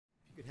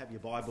have your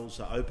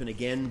Bibles open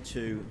again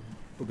to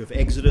the book of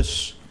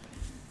Exodus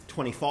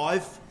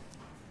 25.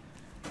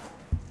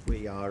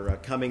 We are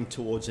coming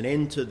towards an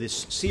end to this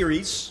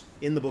series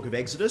in the book of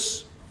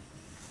Exodus,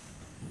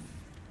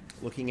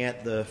 looking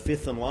at the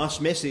fifth and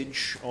last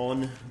message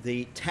on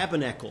the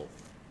tabernacle.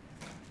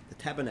 The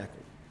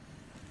tabernacle.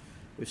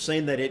 We've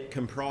seen that it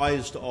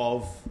comprised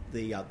of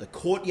the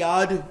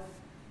courtyard.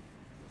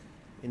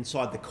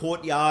 Inside the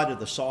courtyard, of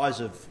the size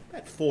of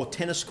about 4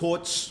 tennis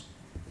courts,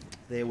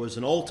 there was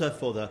an altar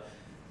for the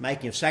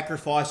making of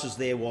sacrifices.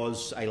 There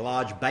was a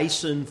large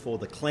basin for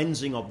the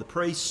cleansing of the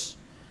priests.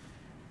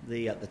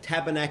 The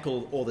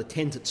tabernacle, or the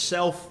tent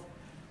itself,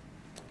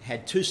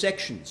 had two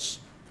sections.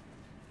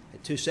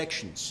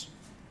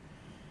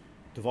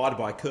 Divided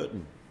by a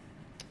curtain.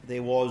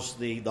 There was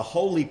the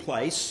holy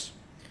place,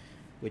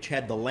 which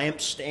had the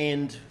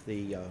lampstand,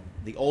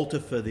 the altar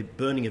for the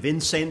burning of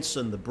incense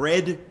and the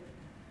bread.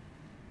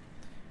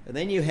 And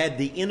then you had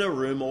the inner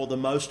room, or the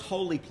most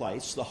holy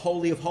place, the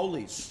Holy of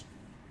Holies,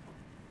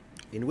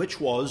 in which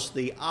was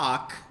the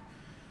ark,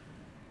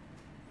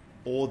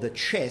 or the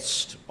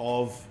chest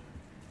of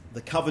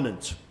the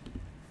covenant.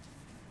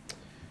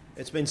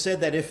 It's been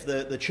said that if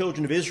the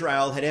children of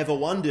Israel had ever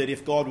wondered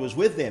if God was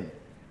with them,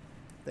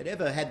 they'd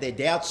ever had their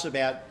doubts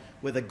about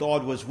whether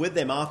God was with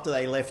them after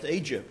they left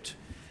Egypt,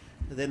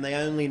 then they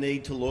only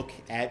need to look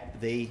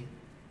at the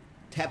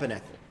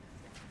tabernacle.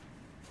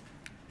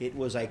 It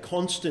was a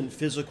constant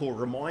physical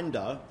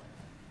reminder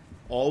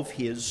of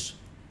his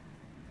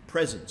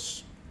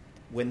presence.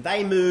 When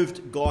they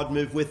moved, God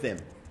moved with them.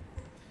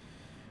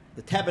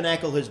 The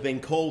tabernacle has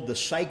been called the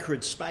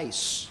sacred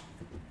space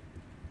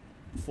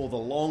for the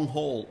long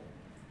haul.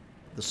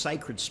 The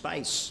sacred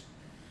space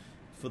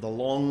for the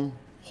long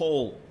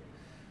haul.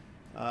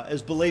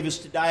 As believers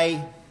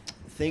today,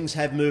 things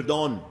have moved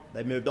on.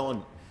 They've moved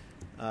on.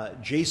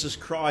 Jesus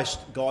Christ,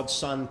 God's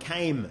Son,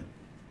 came.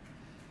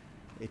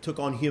 He took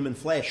on human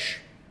flesh.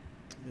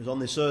 He was on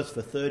this earth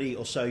for 30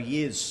 or so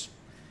years.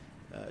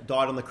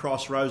 Died on the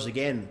cross, rose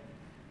again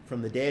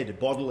from the dead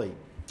bodily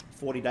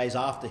 40 days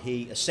after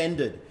he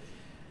ascended.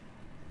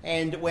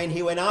 And when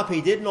he went up,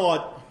 he did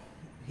not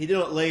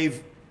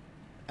leave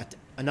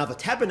another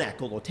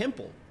tabernacle or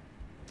temple.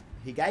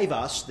 He gave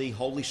us the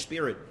Holy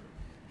Spirit,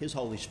 his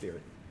Holy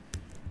Spirit,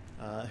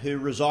 who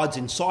resides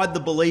inside the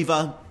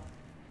believer,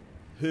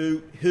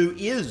 who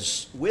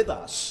is with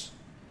us,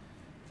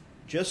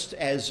 just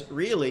as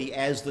really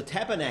as the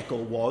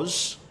tabernacle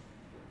was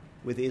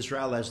with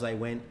Israel as they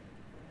went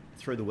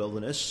through the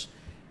wilderness.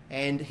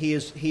 And he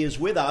is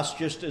with us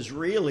just as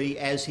really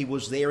as he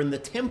was there in the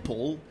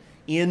temple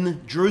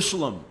in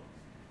Jerusalem.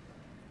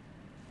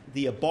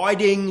 The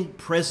abiding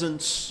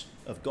presence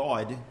of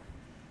God,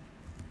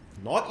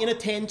 not in a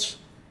tent,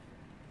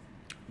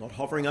 not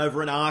hovering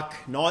over an ark,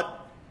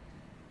 not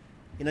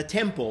in a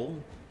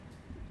temple,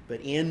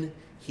 but in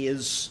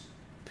his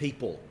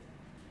people.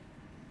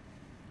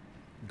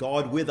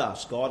 God with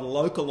us, God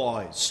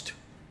localized.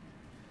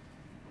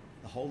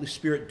 The Holy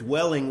Spirit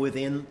dwelling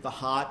within the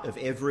heart of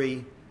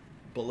every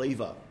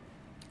believer.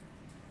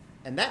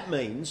 And that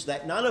means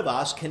that none of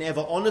us can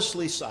ever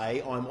honestly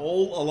say, I'm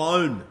all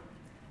alone.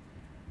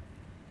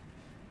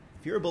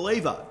 If you're a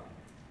believer,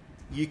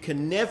 you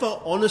can never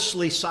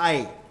honestly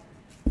say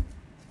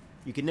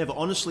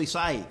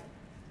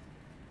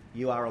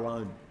you are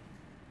alone.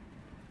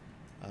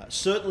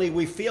 Certainly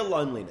we feel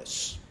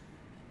loneliness.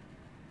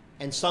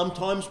 And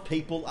sometimes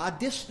people are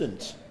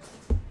distant.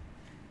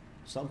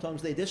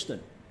 Sometimes they're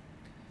distant.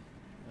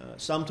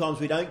 Sometimes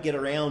we don't get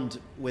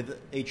around with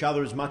each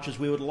other as much as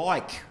we would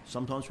like.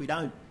 Sometimes we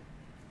don't.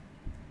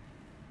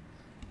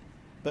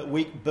 But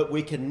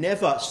we can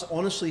never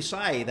honestly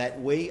say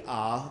that we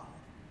are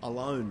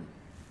alone.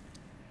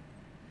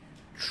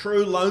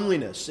 True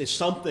loneliness is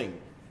something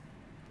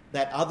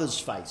that others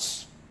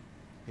face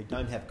who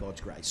don't have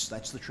God's grace.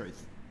 That's the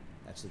truth.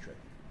 That's the truth.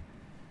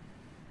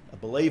 A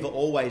believer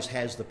always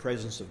has the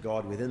presence of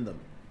God within them.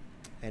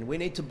 And we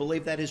need to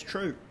believe that is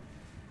true.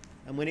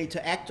 And we need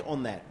to act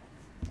on that.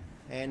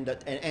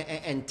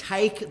 And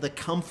take the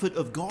comfort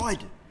of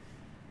God,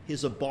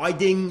 his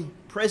abiding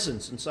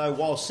presence. And so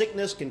while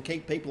sickness can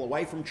keep people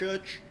away from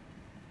church,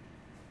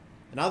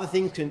 and other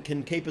things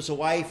can keep us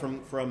away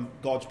from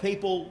God's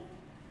people,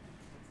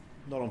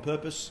 not on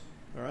purpose,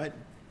 all right?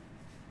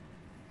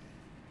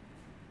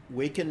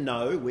 We can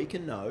know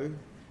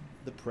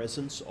the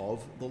presence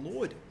of the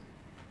Lord.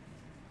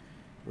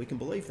 We can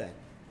believe that.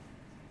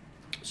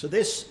 So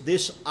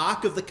this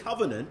Ark of the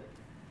Covenant,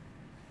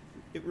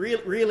 it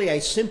really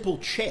a simple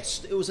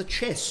chest. It was a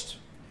chest.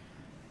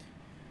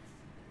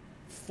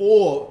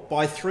 4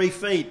 by 3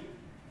 feet.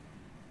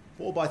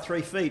 4 by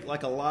 3 feet,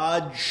 like a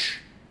large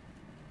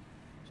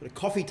sort of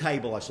coffee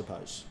table, I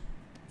suppose.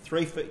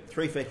 3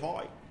 feet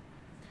high.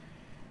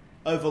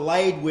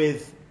 Overlaid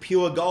with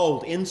pure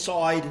gold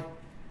inside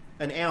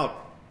and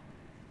out.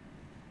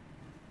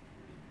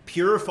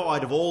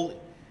 Purified of all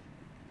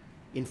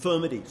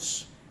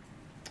infirmities.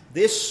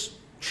 This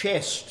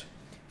chest,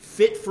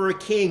 fit for a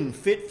king,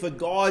 fit for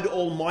God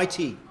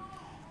Almighty,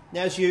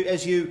 Now, as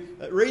you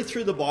read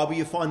through the Bible,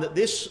 you find that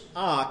this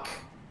ark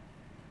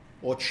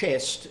or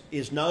chest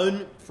is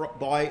known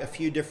by a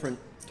few different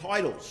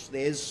titles.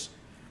 There's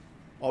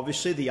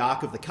obviously the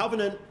Ark of the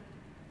Covenant.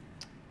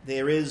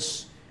 There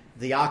is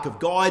the Ark of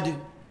God,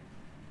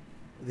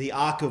 the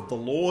Ark of the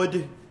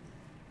Lord,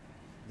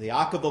 the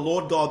Ark of the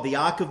Lord God, the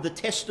Ark of the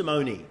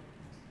Testimony,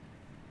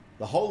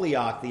 the Holy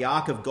Ark, the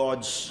Ark of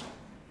God's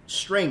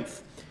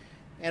strength.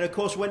 And of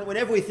course,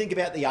 whenever we think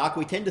about the Ark,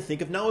 we tend to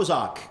think of Noah's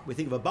Ark. We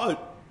think of a boat.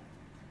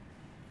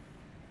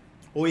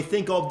 Or we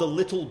think of the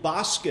little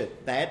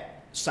basket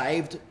that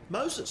saved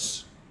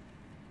Moses,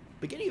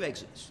 beginning of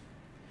Exodus.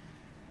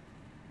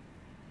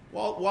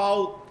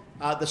 While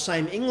the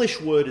same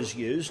English word is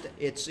used,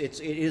 it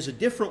is a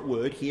different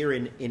word here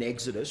in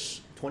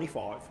Exodus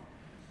 25.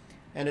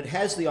 And it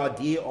has the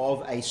idea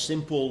of a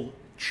simple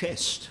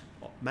chest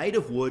made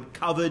of wood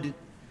covered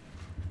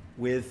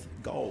with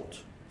gold.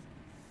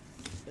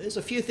 There's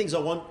a few things I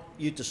want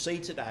you to see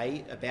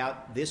today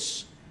about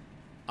this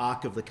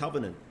Ark of the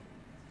Covenant.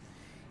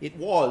 It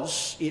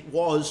was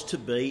to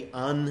be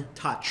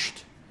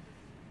untouched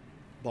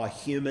by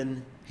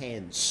human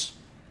hands.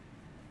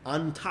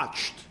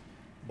 Untouched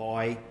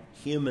by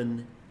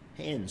human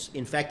hands.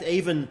 In fact,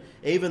 even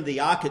the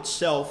ark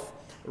itself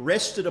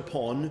rested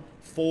upon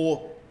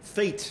 4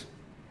 feet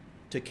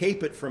to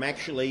keep it from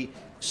actually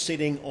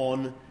sitting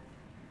on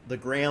the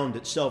ground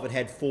itself. It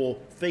had 4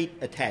 feet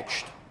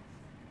attached.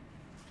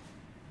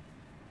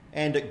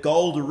 And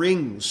gold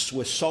rings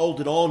were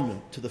soldered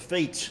on to the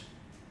feet,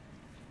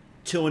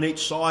 2 on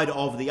each side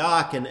of the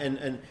ark,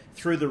 and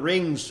through the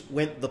rings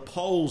went the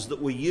poles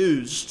that were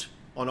used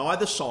on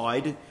either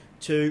side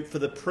for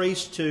the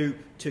priest to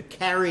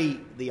carry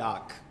the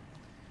ark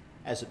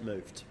as it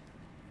moved.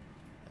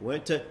 They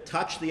weren't to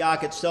touch the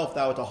ark itself,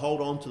 they were to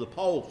hold on to the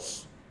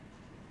poles.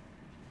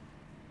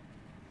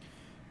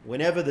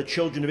 Whenever the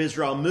children of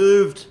Israel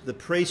moved, the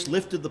priest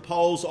lifted the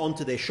poles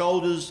onto their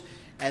shoulders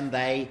and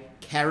they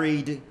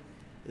carried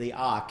the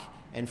ark.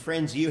 And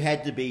friends, you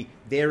had to be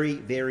very,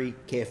 very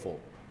careful.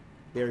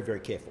 Very, very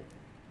careful.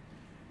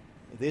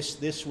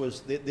 This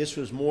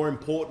was more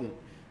important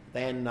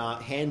than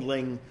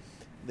handling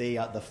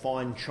the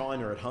fine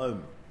china at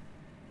home,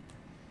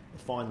 the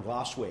fine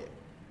glassware.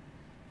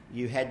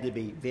 You had to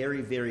be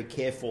very, very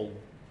careful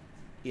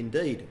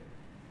indeed.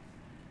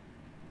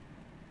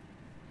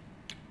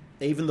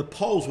 Even the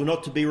poles were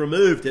not to be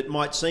removed. It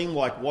might seem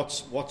like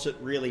what's it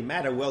really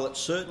matter? Well, it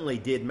certainly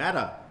did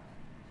matter.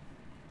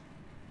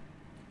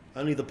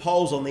 Only the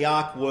poles on the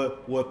ark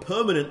were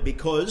permanent,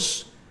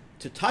 because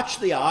to touch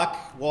the ark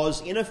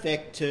was in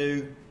effect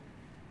to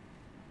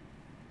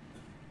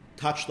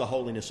touch the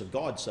holiness of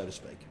God, so to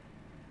speak.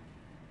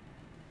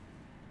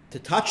 To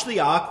touch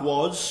the ark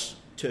was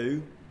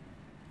to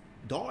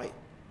die.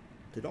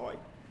 To die.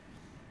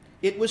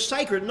 It was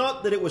sacred,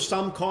 not that it was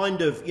some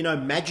kind of,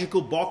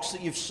 magical box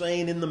that you've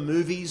seen in the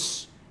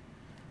movies.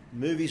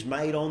 Movies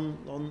made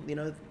on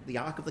the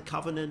Ark of the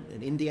Covenant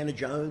and Indiana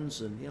Jones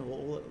and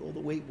all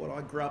the what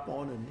I grew up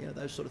on and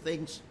those sort of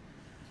things.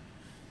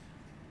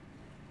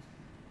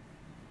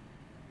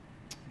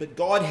 But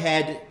God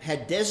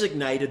had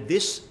designated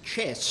this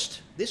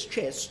chest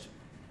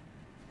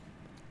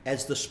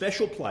as the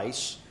special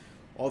place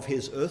of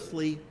his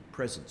earthly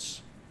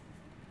presence.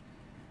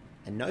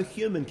 And no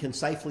human can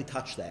safely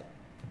touch that.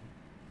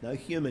 No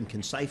human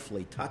can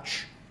safely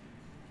touch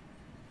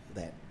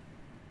that.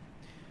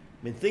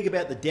 I mean, think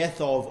about the death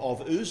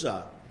of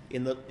Uzzah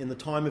in the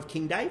time of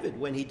King David,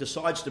 when he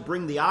decides to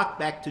bring the ark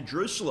back to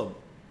Jerusalem.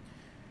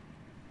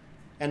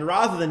 And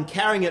rather than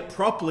carrying it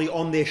properly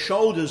on their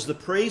shoulders, the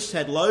priests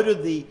had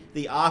loaded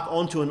the ark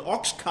onto an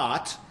ox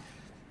cart.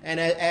 And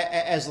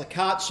as the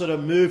cart sort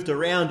of moved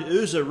around,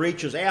 Uzzah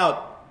reaches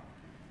out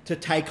to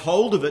take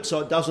hold of it so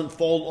it doesn't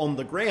fall on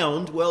the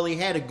ground. Well, he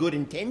had a good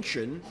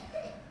intention,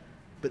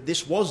 but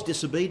this was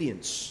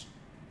disobedience.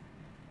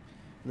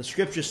 And the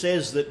scripture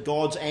says that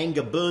God's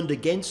anger burned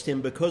against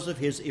him because of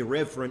his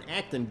irreverent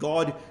act, and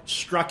God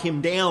struck him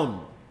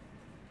down.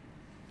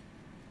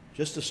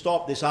 Just to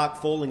stop this ark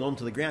falling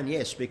onto the ground,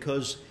 yes,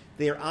 because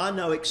there are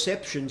no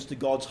exceptions to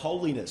God's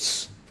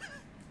holiness.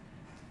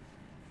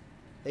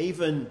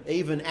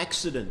 Even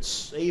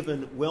accidents,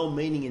 even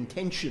well-meaning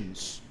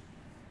intentions.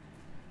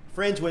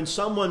 Friends, when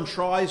someone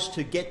tries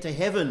to get to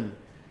heaven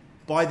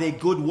by their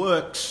good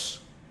works,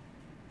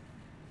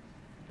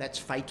 that's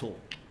fatal,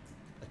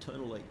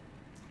 eternally.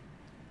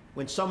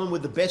 When someone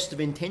with the best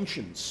of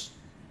intentions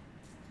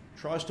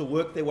tries to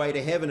work their way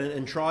to heaven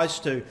and tries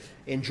to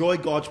enjoy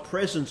God's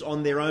presence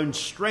on their own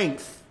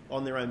strength,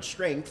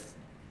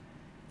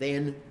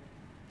 then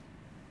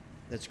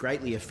that's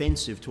greatly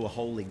offensive to a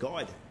holy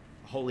God.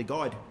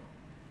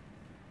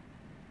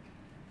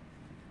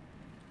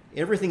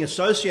 Everything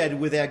associated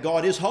with our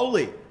God is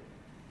holy.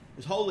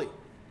 Is holy.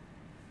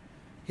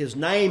 His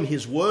name,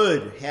 his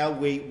word, how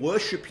we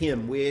worship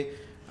him, we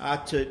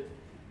are to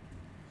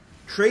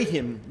treat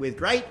him with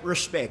great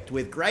respect,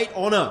 with great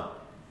honour.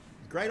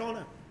 Great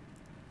honour.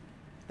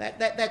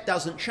 That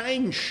doesn't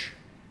change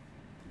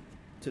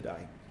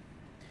today.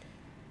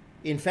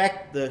 In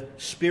fact, the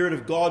Spirit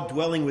of God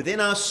dwelling within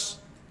us,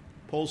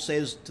 Paul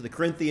says to the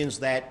Corinthians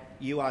that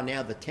you are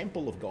now the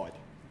temple of God.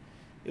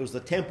 It was the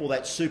temple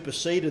that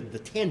superseded the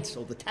tent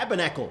or the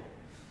tabernacle.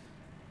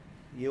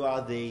 You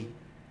are the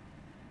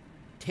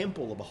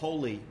temple of a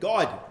holy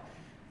God.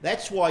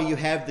 That's why you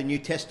have the New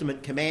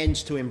Testament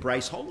commands to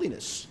embrace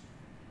holiness.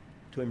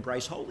 To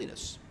embrace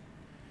holiness.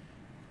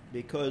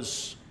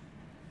 Because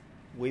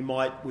we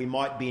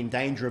might be in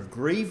danger of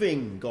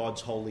grieving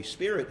God's Holy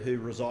Spirit who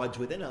resides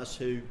within us,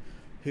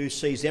 who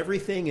sees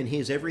everything and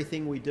hears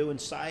everything we do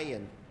and say,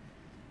 and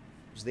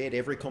is there at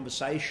every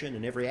conversation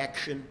and every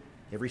action,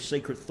 every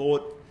secret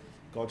thought.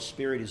 God's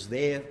Spirit is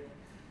there.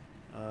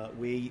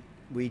 We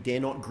dare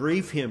not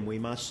grieve him. We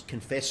must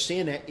confess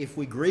sin if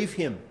we grieve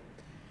him.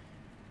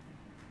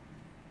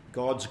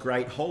 God's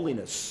great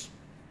holiness.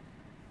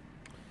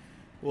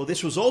 Well,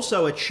 this was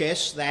also a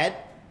chest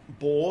that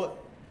bore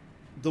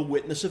the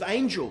witness of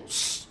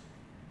angels.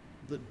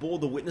 That bore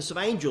the witness of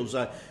angels.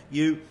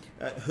 You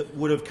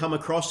would have come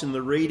across in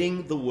the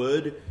reading the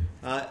word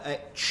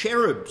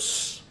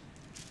cherubs.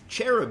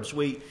 Cherubs,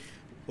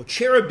 or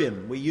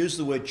cherubim. We use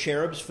the word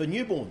cherubs for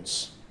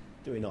newborns,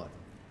 do we not?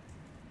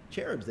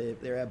 Cherubs,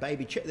 they're our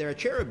baby. They're our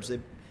cherubs. They're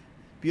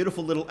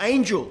beautiful little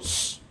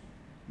angels.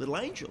 Little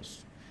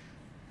angels.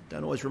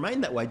 Don't always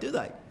remain that way, do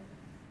they?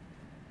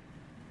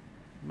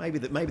 Maybe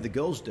the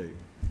girls do.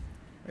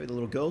 Maybe the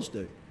little girls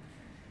do.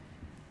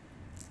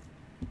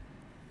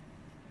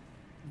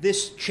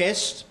 This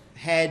chest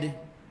had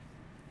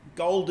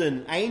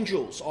golden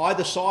angels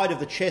either side of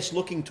the chest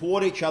looking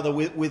toward each other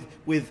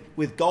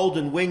with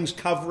golden wings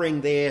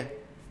covering their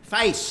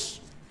face.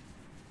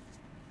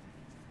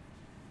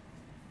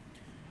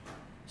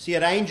 So you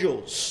had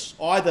angels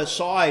either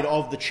side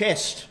of the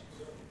chest.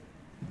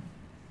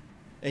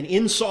 And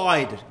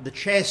inside the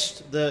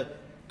chest, the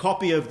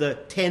copy of the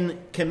 10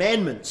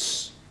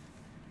 Commandments.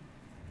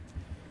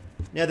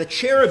 Now the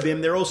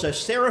cherubim, they're also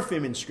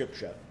seraphim in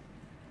Scripture.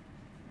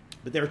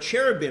 But they're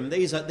cherubim.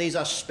 These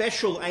are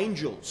special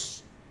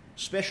angels.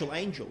 Special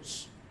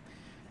angels.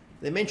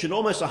 They're mentioned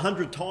almost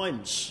 100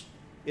 times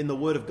in the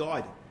Word of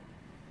God.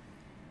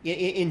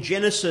 In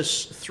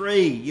Genesis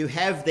 3, you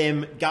have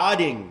them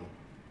guarding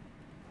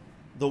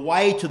the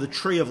way to the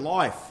tree of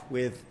life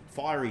with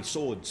fiery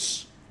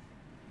swords.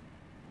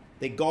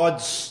 They're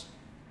God's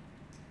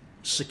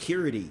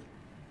security.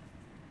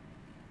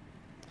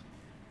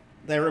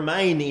 They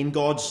remain in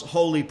God's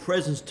holy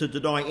presence to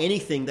deny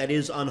anything that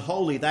is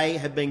unholy. They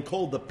have been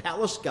called the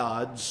palace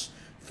guards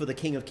for the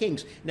King of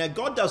Kings. Now,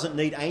 God doesn't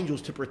need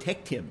angels to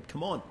protect him.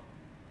 Come on.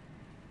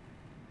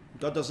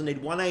 God doesn't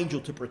need one angel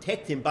to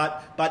protect him,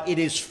 but it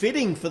is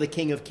fitting for the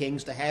King of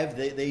Kings to have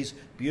these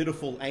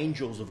beautiful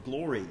angels of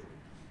glory.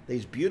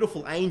 These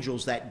beautiful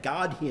angels that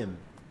guard him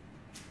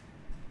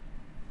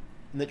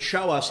and that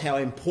show us how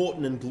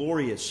important and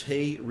glorious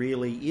he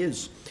really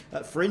is.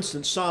 For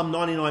instance, Psalm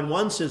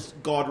 99:1 says,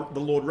 God, the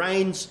Lord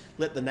reigns,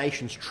 let the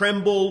nations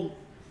tremble.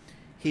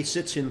 He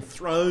sits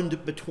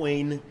enthroned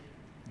between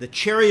the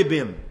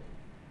cherubim.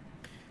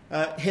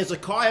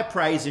 Hezekiah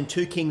prays in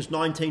 2 Kings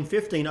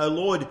 19:15, O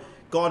Lord,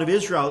 God of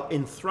Israel,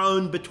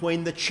 enthroned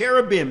between the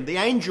cherubim, the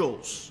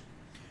angels.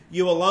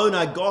 You alone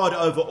are God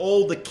over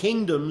all the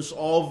kingdoms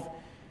of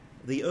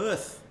the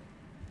earth.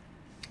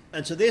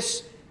 And so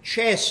this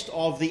chest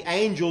of the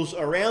angels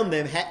around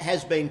them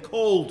has been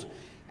called,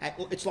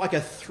 it's like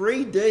a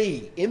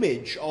 3D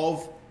image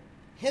of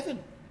heaven.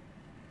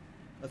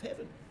 Of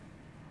heaven.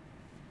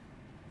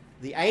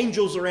 The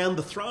angels around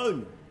the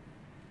throne.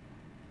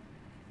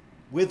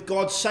 With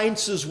God's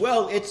saints as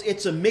well.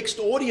 It's a mixed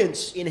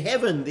audience in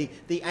heaven.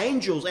 The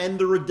angels and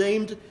the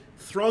redeemed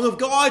throng of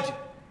God.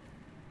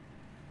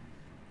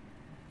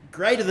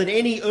 Greater than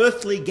any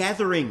earthly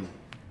gathering.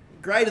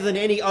 Greater than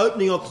any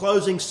opening or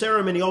closing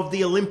ceremony of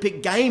the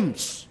Olympic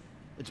Games.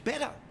 It's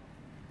better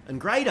and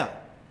greater.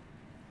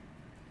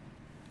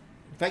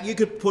 In fact, you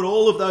could put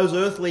all of those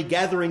earthly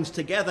gatherings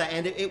together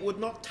and it would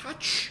not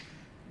touch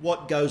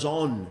what goes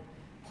on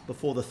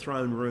before the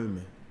throne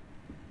room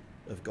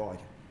of God.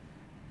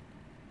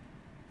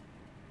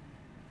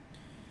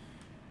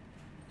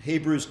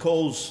 Hebrews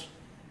calls,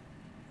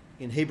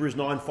 in Hebrews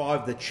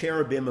 9:5, the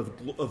cherubim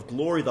of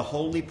glory, the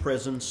holy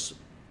presence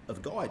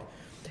of God.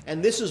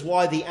 And this is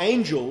why the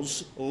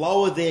angels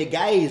lower their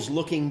gaze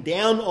looking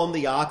down on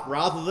the ark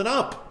rather than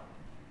up.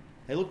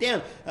 They look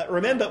down.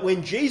 Remember,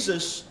 when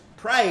Jesus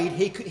prayed,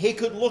 he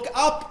could look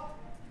up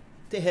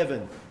to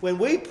heaven. When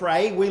we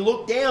pray, we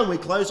look down, we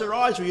close our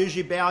eyes, we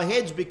usually bow our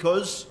heads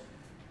because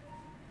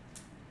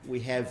we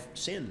have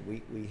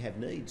sin, we have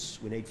needs,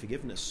 we need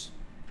forgiveness.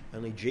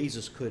 Only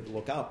Jesus could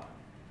look up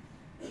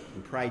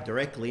and pray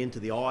directly into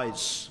the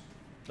eyes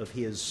of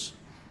his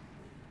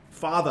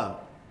Father.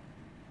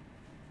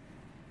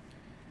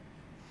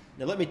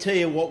 Now let me tell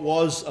you what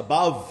was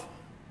above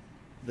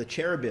the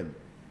cherubim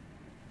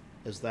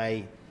as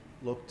they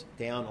looked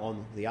down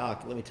on the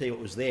ark. Let me tell you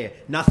what was there.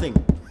 Nothing.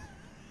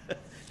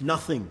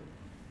 Nothing.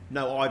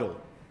 No idol.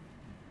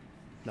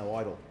 No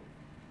idol.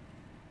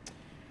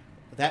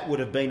 That would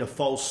have been a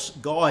false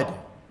god.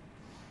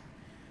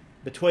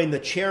 Between the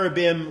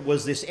cherubim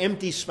was this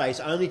empty space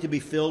only to be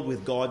filled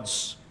with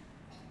God's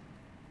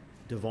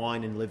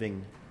divine and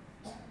living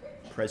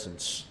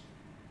presence.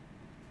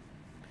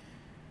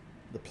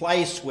 The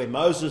place where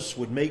Moses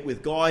would meet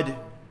with God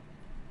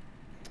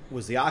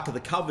was the Ark of the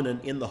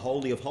Covenant in the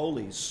Holy of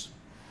Holies.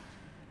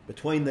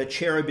 Between the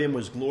cherubim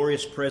was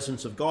glorious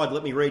presence of God.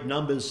 Let me read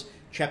Numbers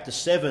chapter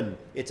 7.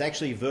 It's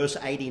actually verse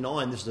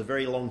 89. This is a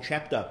very long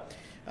chapter.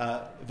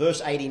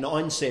 Verse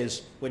 89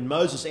 says, when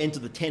Moses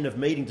entered the tent of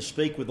meeting to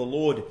speak with the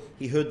Lord,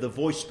 he heard the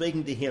voice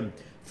speaking to him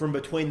from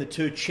between the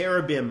two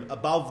cherubim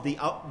above the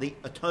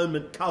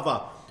atonement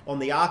cover on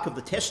the Ark of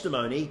the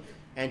Testimony,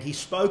 and he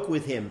spoke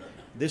with him.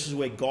 This is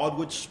where God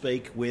would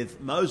speak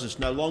with Moses,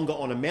 no longer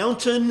on a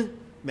mountain,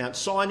 Mount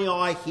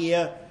Sinai,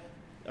 here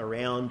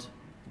around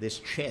this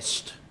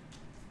chest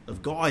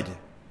of God.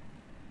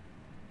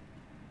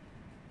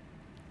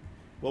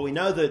 Well, we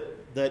know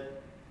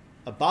that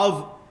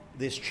above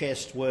this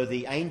chest were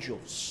the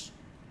angels,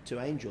 2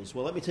 angels.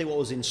 Well, let me tell you what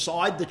was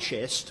inside the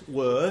chest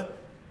were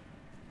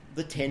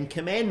the 10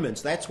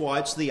 commandments. That's why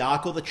it's the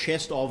ark or the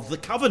chest of the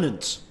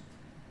covenant,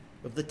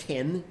 of the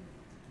 10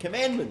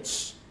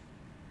 commandments.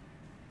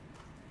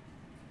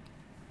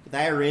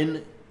 They are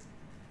in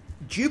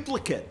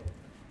duplicate.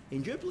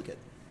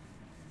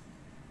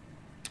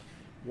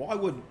 Why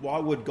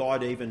would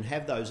God even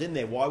have those in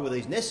there? Why were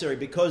these necessary?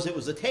 Because it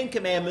was the 10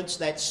 commandments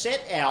that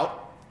set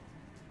out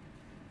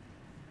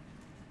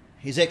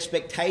his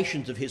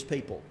expectations of his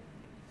people.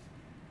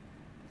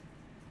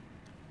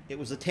 It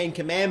was the 10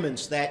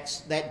 commandments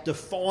that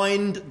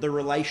defined the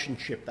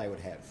relationship they would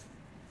have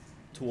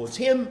towards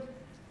him,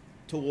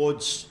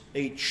 towards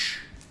each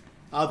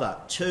other.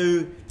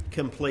 2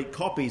 complete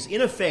copies.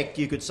 In effect,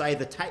 you could say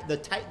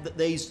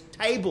these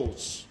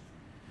tables,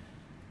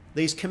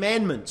 these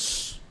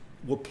commandments,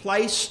 were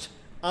placed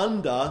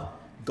under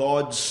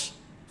God's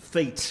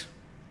feet.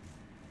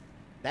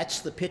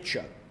 That's the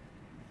picture.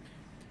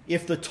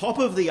 If the top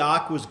of the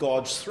ark was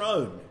God's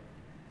throne,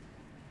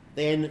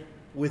 then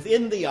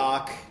within the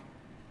ark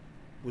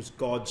was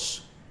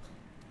God's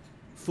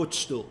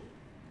footstool.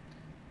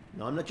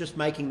 Now, I'm not just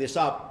making this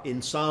up.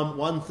 In Psalm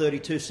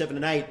 132, 7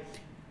 and 8,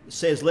 it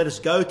says, let us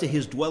go to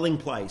his dwelling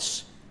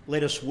place.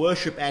 Let us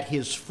worship at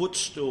his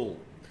footstool.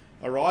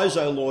 Arise,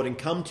 O Lord, and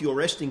come to your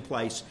resting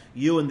place,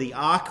 you and the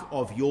ark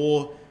of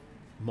your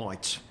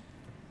might.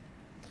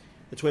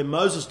 It's where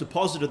Moses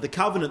deposited the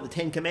covenant, the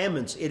 10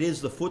 commandments. It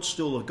is the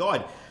footstool of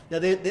God. Now,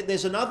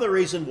 there's another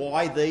reason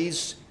why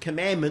these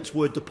commandments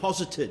were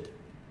deposited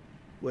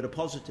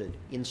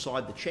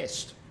inside the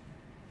chest.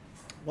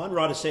 One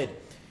writer said,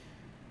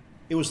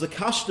 it was the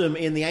custom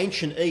in the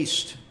ancient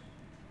East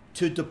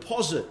to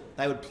deposit.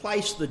 They would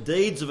place the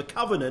deeds of a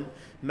covenant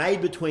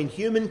made between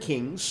human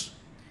kings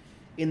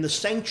in the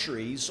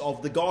sanctuaries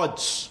of the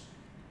gods,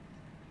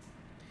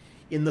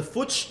 in the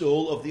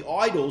footstool of the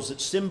idols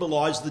that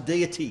symbolized the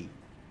deity.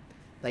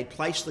 They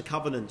placed the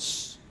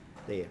covenants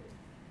there,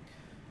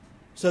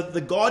 so that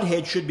the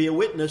Godhead should be a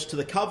witness to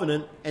the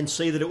covenant and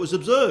see that it was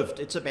observed.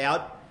 It's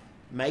about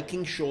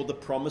making sure the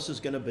promise is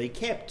going to be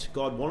kept.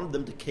 God wanted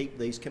them to keep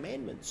these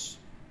commandments.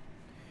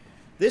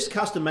 This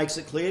custom makes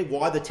it clear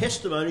why the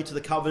testimony to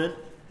the covenant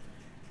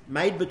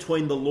made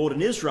between the Lord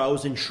and Israel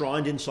was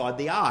enshrined inside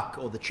the ark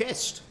or the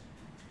chest.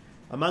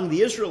 Among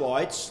the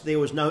Israelites, there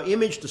was no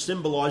image to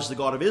symbolize the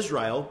God of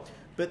Israel,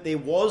 but there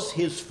was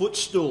his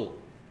footstool.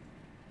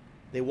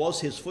 There was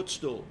his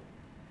footstool.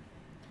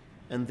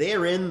 And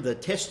therein the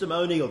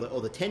testimony or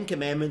the 10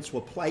 commandments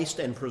were placed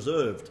and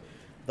preserved.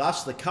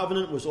 Thus the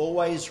covenant was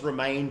always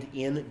remained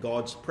in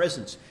God's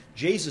presence.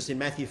 Jesus in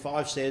Matthew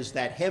 5 says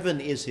that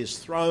heaven is his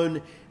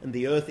throne and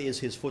the earth is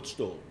his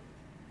footstool.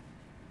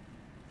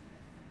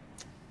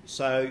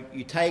 So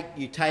you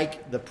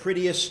take the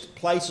prettiest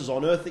places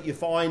on earth that you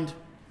find,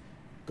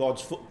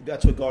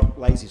 that's where God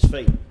lays his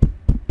feet.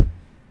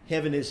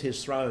 Heaven is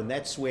his throne.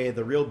 That's where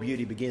the real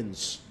beauty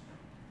begins.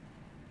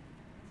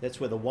 That's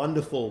where the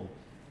wonderful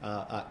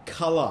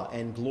colour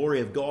and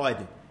glory of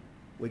God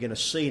we're going to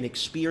see and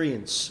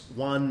experience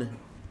one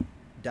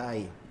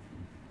day.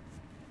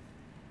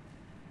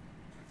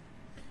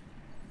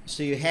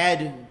 So you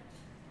had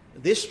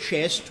this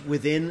chest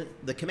within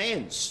the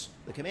commands.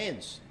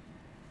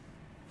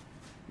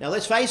 Now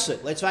let's face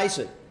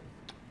it.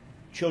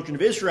 Children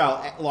of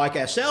Israel, like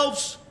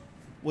ourselves,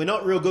 we're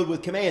not real good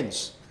with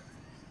commands,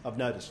 I've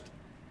noticed.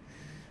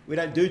 We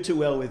don't do too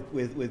well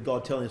with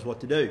God telling us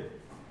what to do.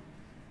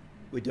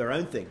 We do our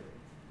own thing.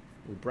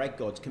 We break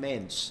God's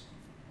commands.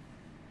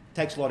 It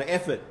takes a lot of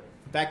effort.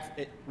 In fact,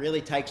 it really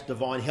takes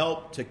divine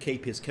help to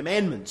keep his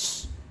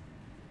commandments.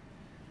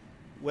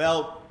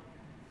 Well,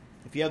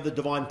 if you have the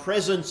divine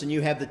presence and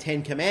you have the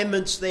 10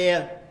 commandments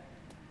there,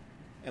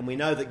 and we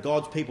know that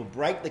God's people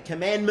break the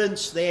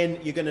commandments, then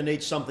you're going to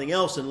need something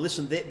else. And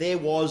listen, there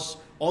was,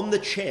 on the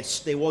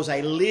chest, there was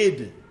a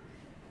lid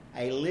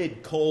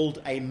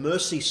called a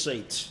mercy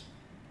seat,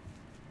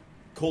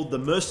 called the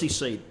mercy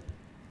seat.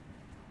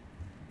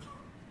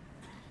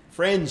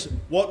 Friends,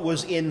 what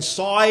was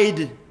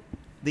inside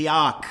the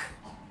ark,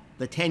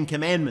 the 10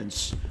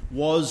 commandments,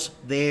 was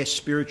their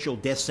spiritual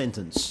death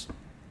sentence.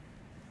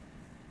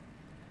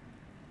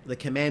 the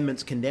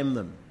commandments condemn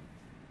them.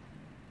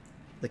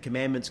 The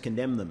commandments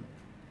condemn them.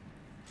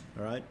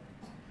 All right?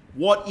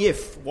 What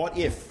if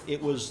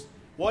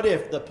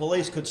the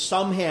police could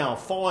somehow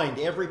find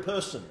every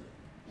person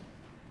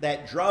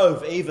that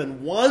drove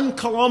even 1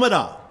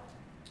 kilometre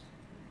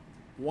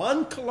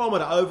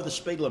over the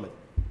speed limit?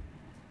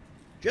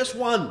 Just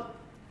one.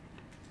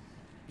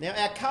 Now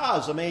our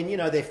cars, I mean,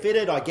 they're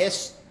fitted, I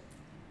guess.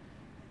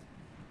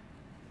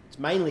 It's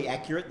mainly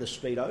accurate, the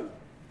speedo.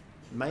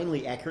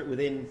 Mainly accurate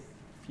within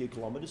a few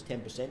kilometres,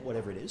 10%,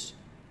 whatever it is.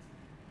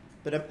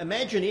 But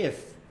imagine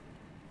if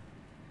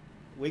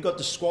we got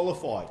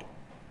disqualified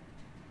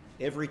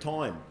every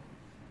time.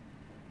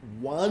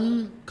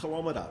 1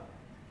 kilometre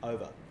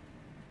over.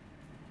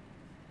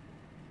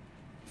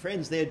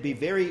 Friends, there'd be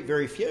very,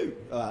 very few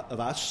of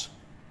us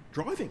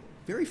driving.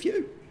 Very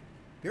few.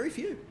 Very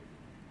few.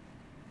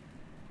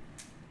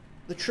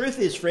 The truth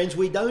is, friends,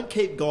 we don't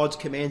keep God's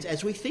commands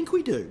as we think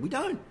we do. We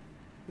don't.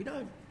 We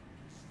don't.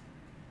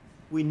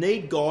 We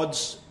need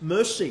God's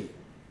mercy.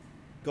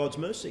 God's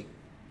mercy.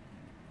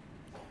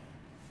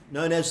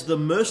 Known as the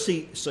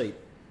mercy seat.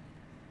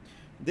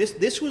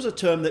 This was a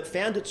term that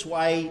found its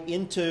way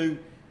into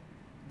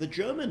the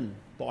German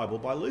Bible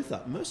by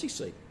Luther. Mercy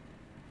seat.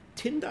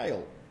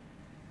 Tyndale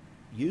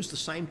used the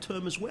same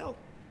term as well.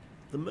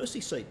 The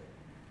mercy seat.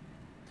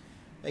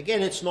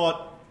 Again, it's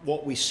not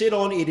what we sit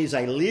on. It is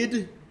a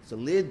lid. It's a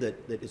lid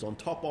that is on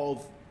top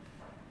of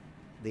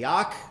the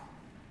ark.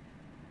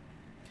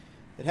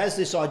 It has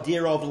this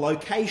idea of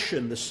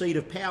location, the seat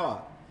of power.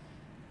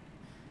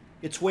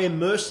 It's where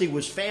mercy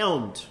was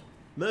found.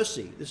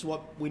 Mercy. This is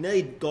what we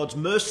need, God's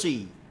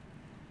mercy.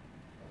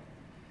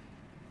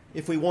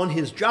 If we want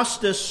his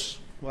justice,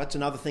 well, that's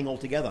another thing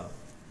altogether.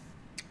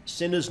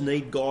 Sinners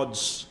need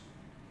God's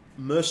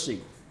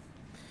mercy.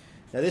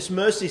 Now, this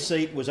mercy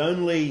seat was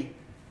only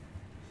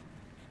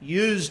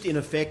used, in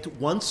effect,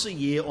 once a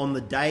year on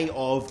the Day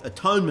of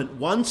Atonement.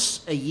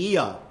 Once a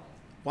year.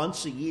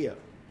 Once a year.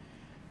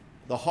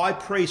 The high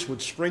priest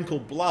would sprinkle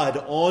blood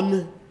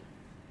on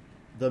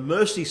the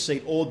mercy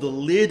seat, or the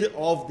lid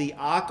of the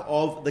Ark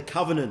of the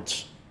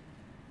Covenant,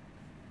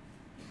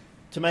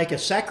 to make a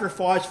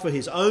sacrifice for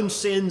his own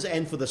sins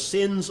and for the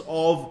sins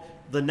of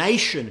the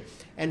nation.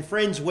 And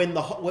friends, when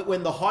the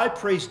high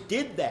priest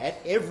did that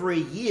every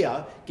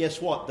year,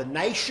 guess what? The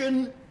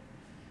nation,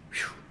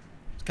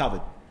 it's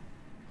covered.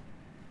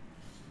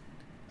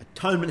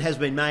 Atonement has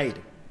been made.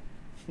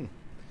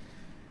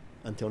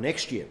 Until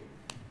next year.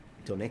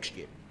 Until next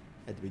year.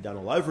 It had to be done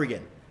all over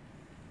again.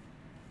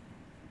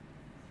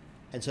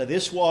 And so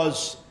this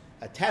was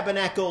a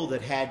tabernacle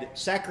that had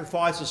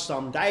sacrifices,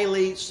 some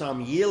daily, some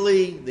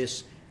yearly,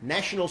 this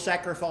national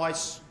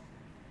sacrifice.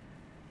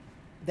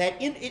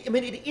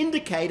 It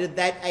indicated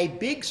that a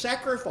big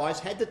sacrifice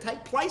had to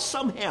take place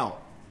somehow.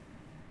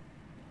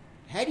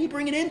 How do you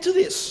bring an end to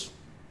this?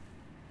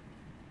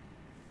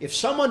 If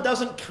someone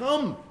doesn't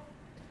come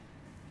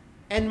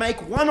and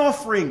make one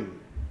offering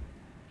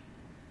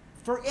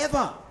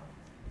forever,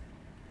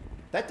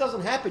 that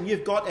doesn't happen.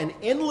 You've got an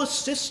endless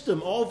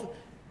system of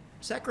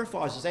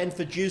sacrifices, and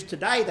for Jews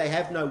today, they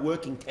have no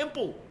working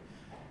temple,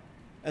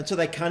 and so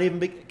they can't even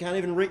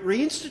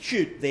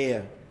reinstitute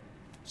their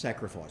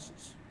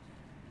sacrifices.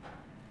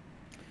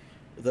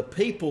 The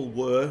people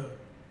were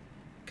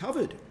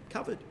covered.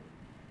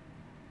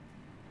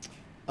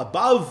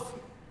 Above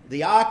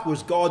the ark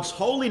was God's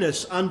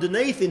holiness.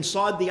 Underneath,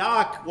 inside the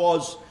ark,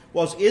 was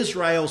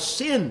Israel's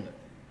sin.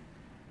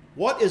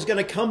 What is going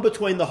to come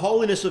between the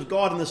holiness of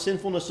God and the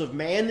sinfulness of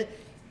man?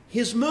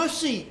 His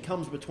mercy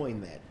comes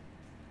between that.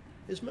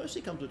 His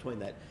mercy comes between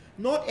that.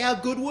 Not our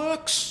good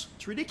works.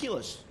 It's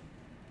ridiculous.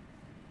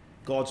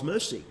 God's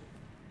mercy.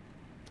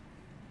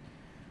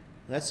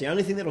 That's the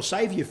only thing that will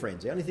save you,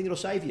 friends. The only thing that will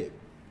save you.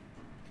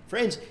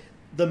 Friends,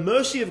 the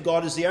mercy of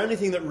God is the only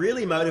thing that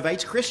really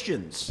motivates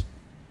Christians.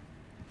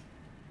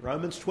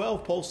 Romans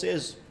 12, Paul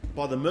says,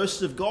 by the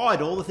mercy of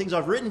God, all the things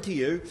I've written to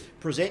you,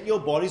 present your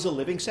bodies a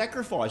living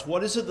sacrifice.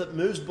 What is it that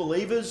moves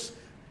believers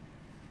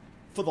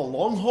for the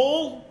long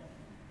haul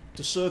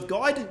to serve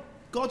God?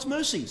 God's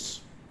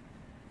mercies.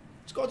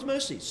 It's God's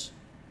mercies.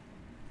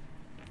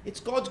 It's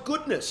God's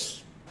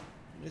goodness.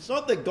 It's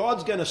not that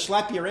God's going to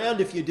slap you around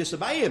if you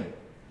disobey him.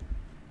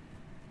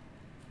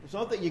 It's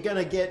not that you're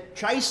going to get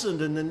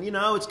chastened and then,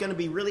 it's going to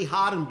be really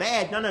hard and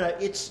bad. No.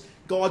 It's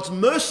God's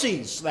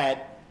mercies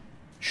that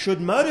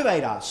should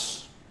motivate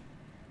us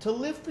to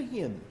live for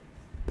him.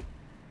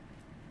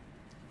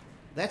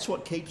 That's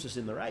what keeps us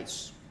in the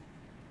race.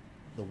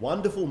 The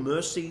wonderful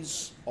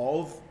mercies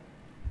of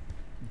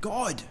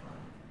God.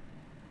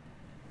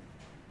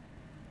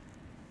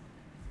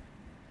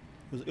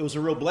 It was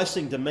a real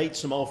blessing to meet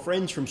some old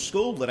friends from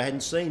school that I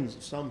hadn't seen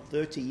some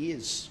 30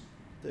 years.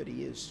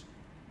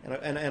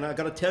 And I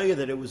got to tell you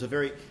that it was a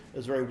very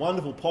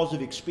wonderful,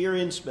 positive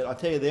experience. But I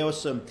tell you, there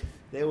was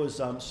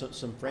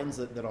some friends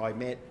that I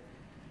met,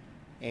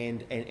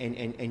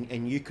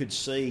 and you could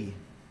see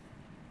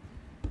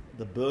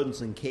the burdens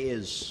and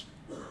cares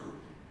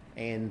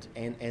and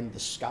the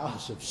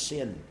scars of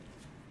sin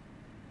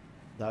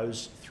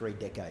those 3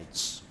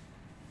 decades.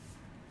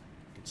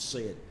 You could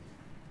see it.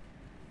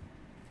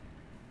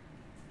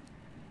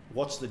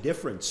 What's the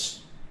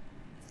difference?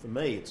 For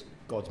me, it's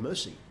God's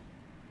mercy.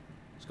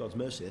 It's God's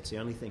mercy. That's the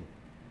only thing.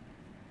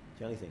 It's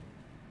the only thing.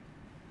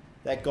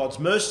 That God's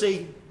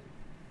mercy,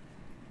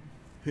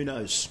 who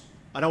knows?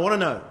 I don't want to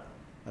know.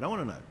 I don't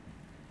want to know.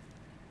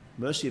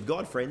 Mercy of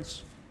God,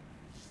 friends.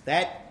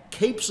 That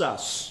keeps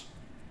us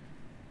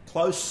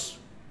close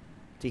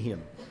to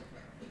Him.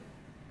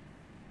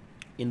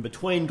 In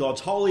between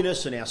God's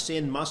holiness and our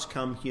sin must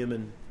come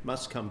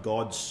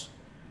God's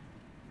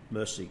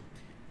mercy.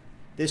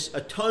 This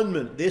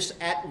atonement, this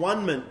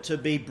at-one-ment, to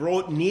be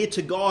brought near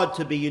to God,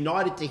 to be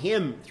united to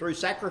Him through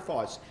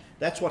sacrifice.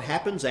 That's what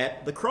happens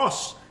at the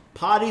cross.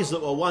 Parties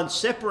that were once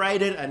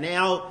separated are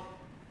now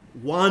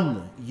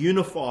one,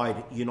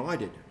 unified,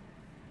 united.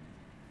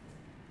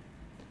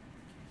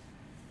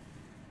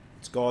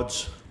 It's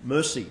God's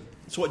mercy.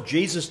 It's what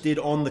Jesus did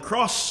on the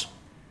cross.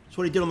 It's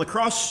what He did on the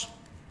cross.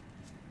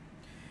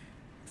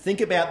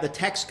 Think about the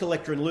tax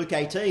collector in Luke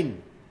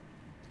 18.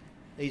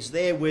 He's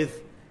there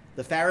with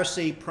the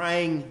Pharisee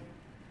praying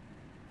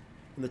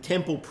in the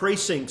temple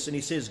precincts, and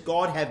he says,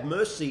 God, have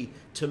mercy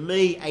to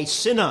me, a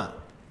sinner.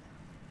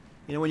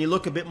 You know, when you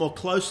look a bit more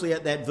closely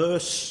at that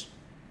verse,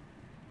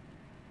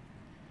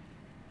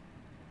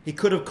 he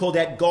could have called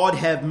out, God,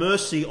 have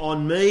mercy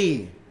on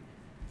me,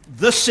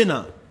 the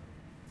sinner.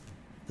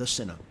 The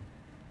sinner.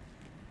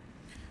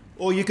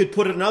 Or you could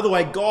put it another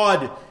way,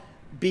 God,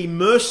 be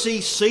mercy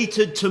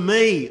seated to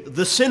me,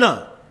 the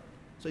sinner.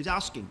 So he's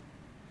asking.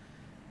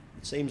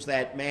 It seems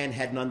that man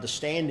had an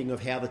understanding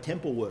of how the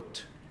temple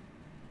worked,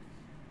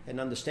 an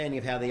understanding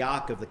of how the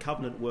Ark of the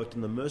Covenant worked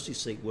and the mercy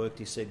seat worked.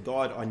 He said,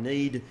 God, I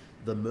need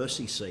the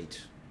mercy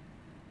seat.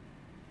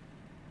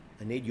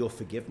 I need your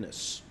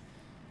forgiveness.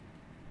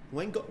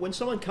 When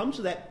someone comes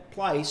to that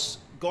place,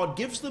 God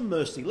gives them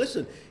mercy.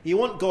 Listen, you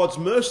want God's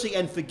mercy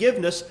and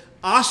forgiveness,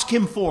 ask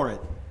Him for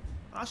it.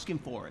 Ask Him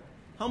for it.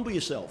 Humble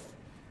yourself.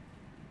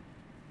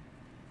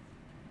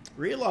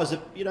 Realise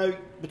that, you know,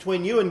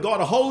 between you and God,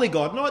 a holy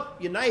God, not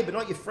your neighbour,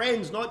 not your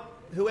friends, not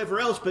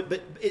whoever else, but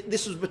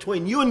this is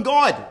between you and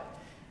God.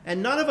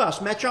 And none of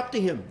us match up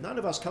to Him. None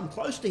of us come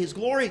close to His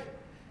glory.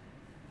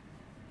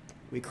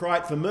 We cry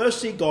out for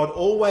mercy. God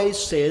always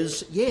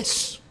says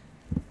yes.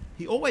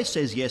 He always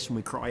says yes when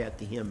we cry out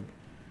to Him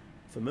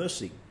for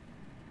mercy.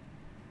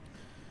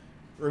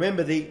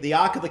 Remember the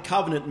Ark of the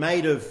Covenant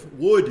made of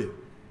wood.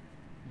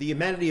 The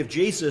humanity of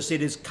Jesus,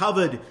 it is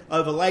covered,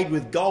 overlaid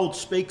with gold,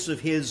 speaks of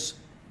His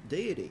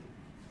deity.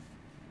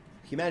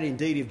 Humanity and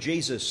deity of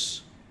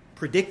Jesus,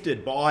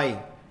 predicted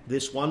by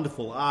this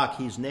wonderful ark.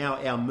 He's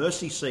now our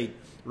mercy seat.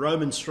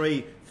 Romans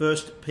 3, 1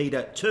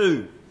 Peter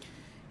 2.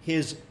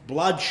 His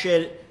blood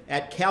shed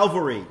at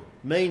Calvary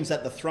means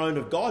that the throne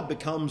of God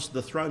becomes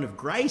the throne of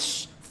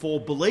grace for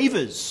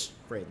believers,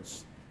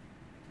 friends.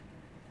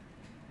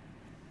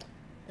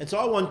 And so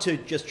I want to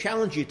just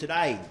challenge you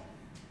today,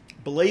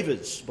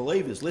 believers,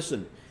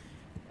 listen,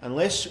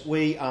 unless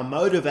we are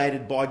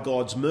motivated by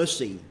God's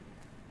mercy,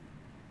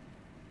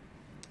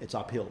 it's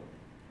uphill.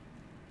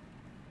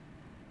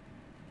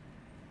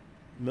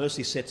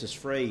 Mercy sets us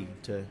free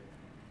to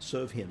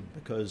serve Him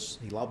because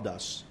He loved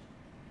us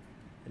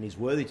and He's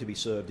worthy to be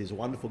served. He's a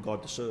wonderful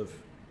God to serve.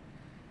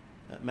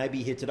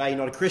 Maybe here today you're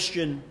not a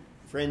Christian.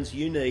 Friends,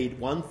 you need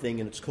one thing,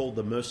 and it's called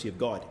the mercy of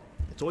God.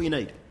 That's all you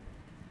need.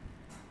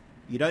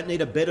 You don't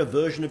need a better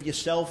version of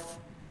yourself.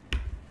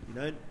 You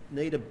don't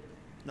need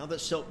another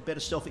better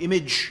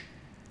self-image.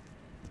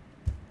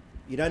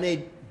 You don't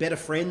need better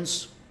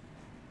friends.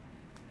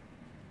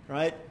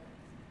 Right?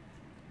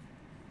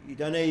 You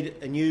don't need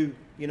a new,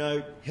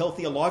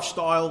 healthier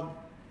lifestyle,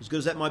 as good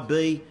as that might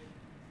be.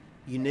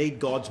 You need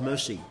God's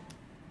mercy.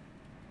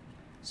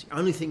 It's the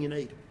only thing you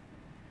need.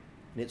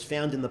 And it's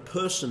found in the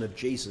person of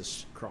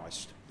Jesus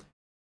Christ.